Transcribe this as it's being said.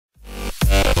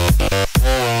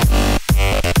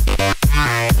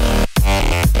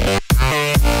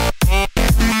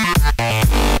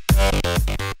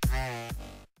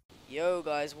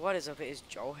is up? It is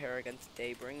Joel here again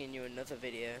today, bringing you another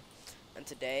video. And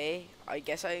today, I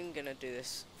guess I'm gonna do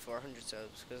this for 100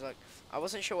 subs, because like I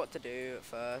wasn't sure what to do at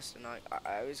first, and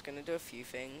I was gonna do a few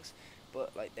things,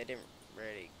 but like they didn't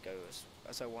really go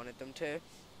as I wanted them to.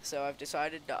 So I've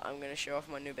decided that I'm gonna show off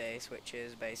my new base, which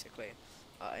is basically,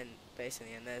 in the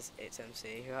end, there's It's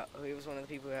MC, who was one of the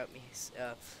people who helped me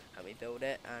build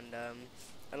it, and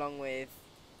along with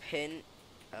Pin,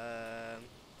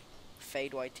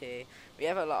 Fade YT. We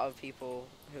have a lot of people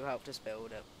who helped us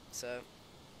build it. So,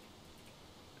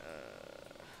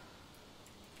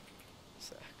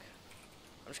 sec.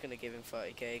 I'm just gonna give him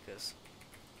 30k because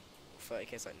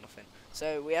 30k is like nothing.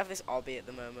 So we have this obby at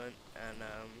the moment, and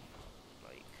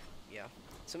like yeah,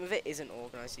 some of it isn't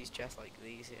organized. These chests like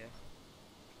these here.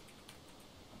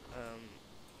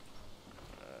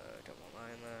 Don't want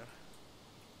that in there.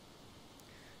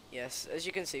 Yes, as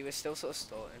you can see, we're still sort of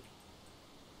sorting.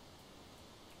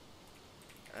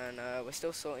 And we're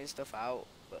still sorting stuff out,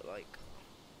 but like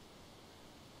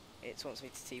it wants me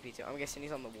to TP to. I'm guessing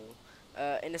he's on the wall.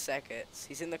 In a sec,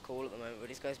 he's in the call at the moment, but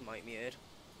this guy's mic muted.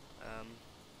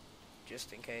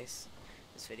 Just in case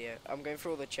this video. I'm going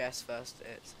through all the chests first.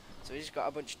 So we just got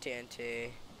a bunch of TNT,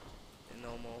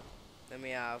 normal. Then we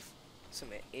have some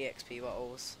EXP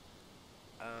bottles.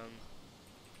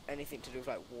 Anything to do with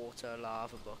like water,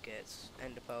 lava buckets,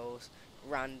 ender pearls,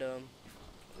 random.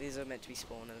 These are meant to be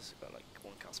spawners. Got like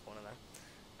one cat spawner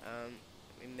there.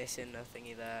 We're missing a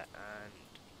thingy there, and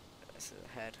this is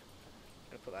a head.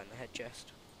 I'm gonna put that in the head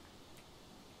chest.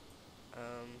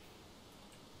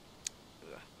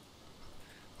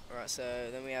 Alright, so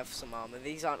then we have some armor.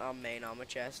 These aren't our main armor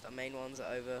chest. Our main ones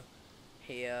are over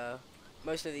here.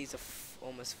 Most of these are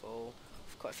almost full.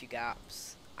 Quite a few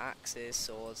gaps. Axes,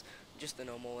 swords, just the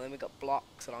normal. Then we got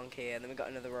blocks along here. And then we got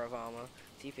another row of armor.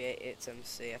 TP8, It's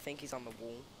MC. I think he's on the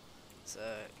wall. So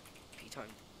P time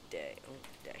day. Oh,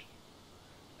 day.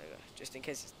 There we go. Just in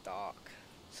case it's dark,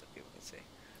 so people can see.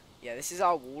 Yeah, this is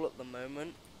our wall at the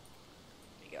moment.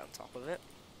 Let me get on top of it.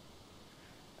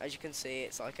 As you can see,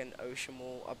 it's like an ocean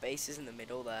wall. Our base is in the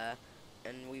middle there,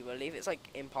 and we believe it's like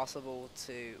impossible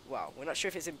to. Well, we're not sure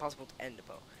if it's impossible to ender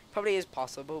pearl. Probably is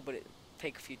possible, but it'd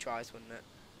take a few tries, wouldn't it?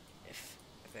 I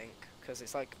think, because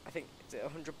it's like, I think, is it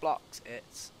 100 blocks?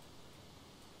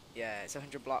 Yeah, it's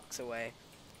 100 blocks away,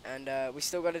 and we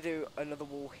still got to do another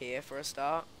wall here for a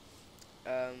start.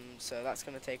 So that's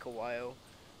gonna take a while,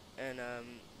 and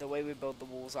the way we build the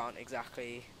walls aren't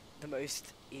exactly the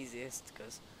most easiest,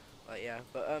 because. Yeah,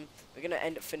 but we're gonna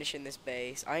end up finishing this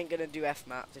base. I ain't gonna do F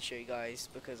map to show you guys,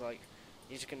 because like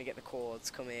you're just gonna get the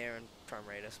cords, come here and try and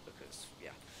raid us, because yeah,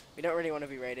 we don't really want to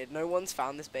be raided. No one's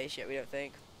found this base yet, we don't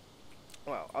think.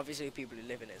 Well, obviously people who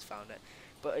live in it has found it,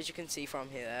 but as you can see from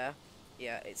here,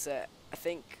 yeah, it's I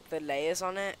think the layers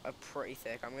on it are pretty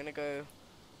thick. I'm gonna go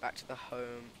back to the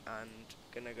home and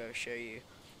gonna go show you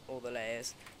all the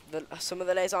layers. Some of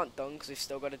the layers aren't done because we've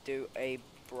still got to do a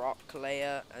Brock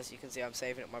layer. As you can see, I'm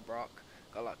saving up my Brock.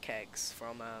 Got like kegs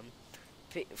from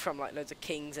like loads of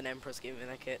kings and emperors giving me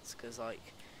their kits, because like,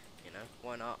 you know,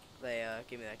 why not? They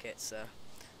give me their kits, so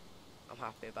I'm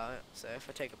happy about it. So if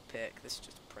I take a pick, this is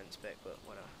just a prince pick, but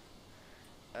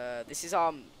whatever. This is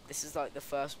like the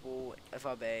first wall of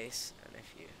our base, and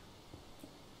if you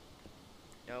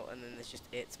and then there's just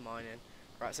It's mining.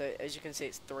 Right, so as you can see,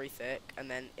 it's 3 thick, and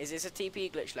then is this a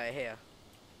TP glitch layer here?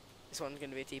 This one's going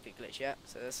to be a TP glitch, yeah.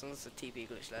 So this one's a TP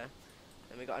glitch layer.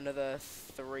 Then we got another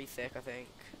 3 thick, I think.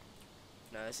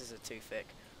 No, this is a 2 thick.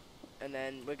 And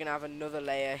then we're going to have another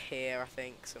layer here, I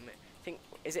think.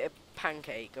 Is it a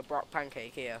pancake, a Brock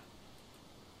pancake here?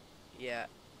 Yeah.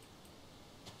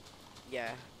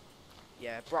 Yeah.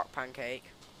 Yeah, Brock pancake.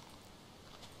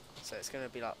 So it's going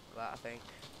to be like that, I think.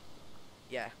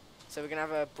 Yeah. So we're going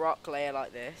to have a Brock layer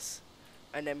like this.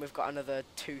 And then we've got another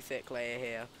 2 thick layer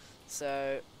here.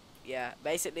 So yeah,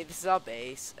 basically this is our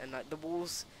base, and like the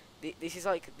walls, this is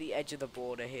like the edge of the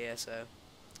border here, so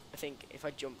I think if I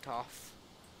jumped off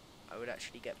I would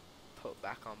actually get put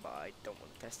back on, but I don't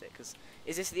want to test it, because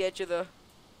is this the edge of the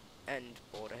end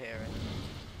border here?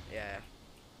 Yeah,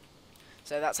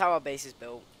 so that's how our base is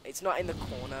built. It's not in the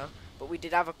corner, but we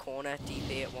did have a corner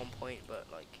DP at one point, but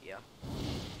like yeah,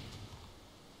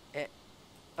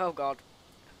 oh god,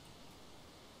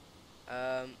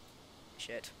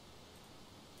 shit.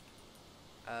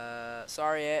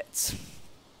 Sorry, it's.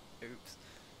 Oops.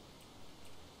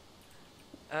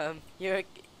 You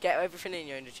get everything in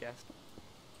your ender chest.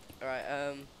 Alright,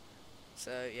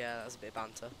 so yeah, that was a bit of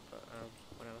banter, but,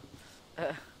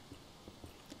 whatever.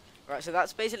 Right, so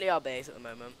that's basically our base at the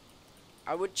moment.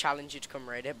 I would challenge you to come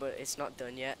raid it, but it's not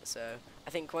done yet, so I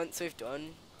think once we've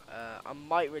done, I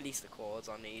might release the cords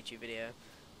on the YouTube video.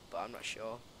 but I'm not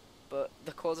sure. But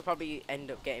the codes will probably end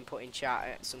up getting put in chat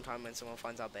at some time when someone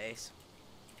finds our base.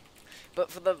 But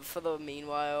for the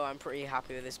meanwhile, I'm pretty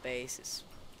happy with this base. It's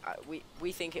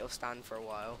we think it'll stand for a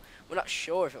while. We're not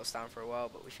sure if it'll stand for a while,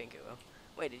 but we think it will.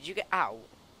 Wait, did you get out?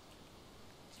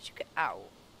 Did you get out?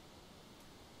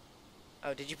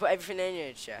 Oh, did you put everything in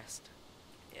your chest?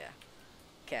 Yeah.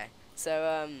 Okay.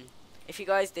 So if you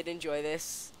guys did enjoy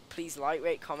this, please like,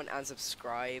 rate, comment, and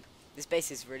subscribe. This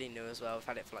base is really new as well. I've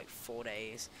had it for like 4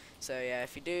 days. So yeah,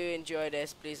 if you do enjoy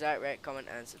this, please like, rate, comment,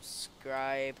 and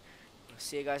subscribe. I'll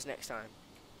see you guys next time.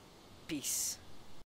 Peace.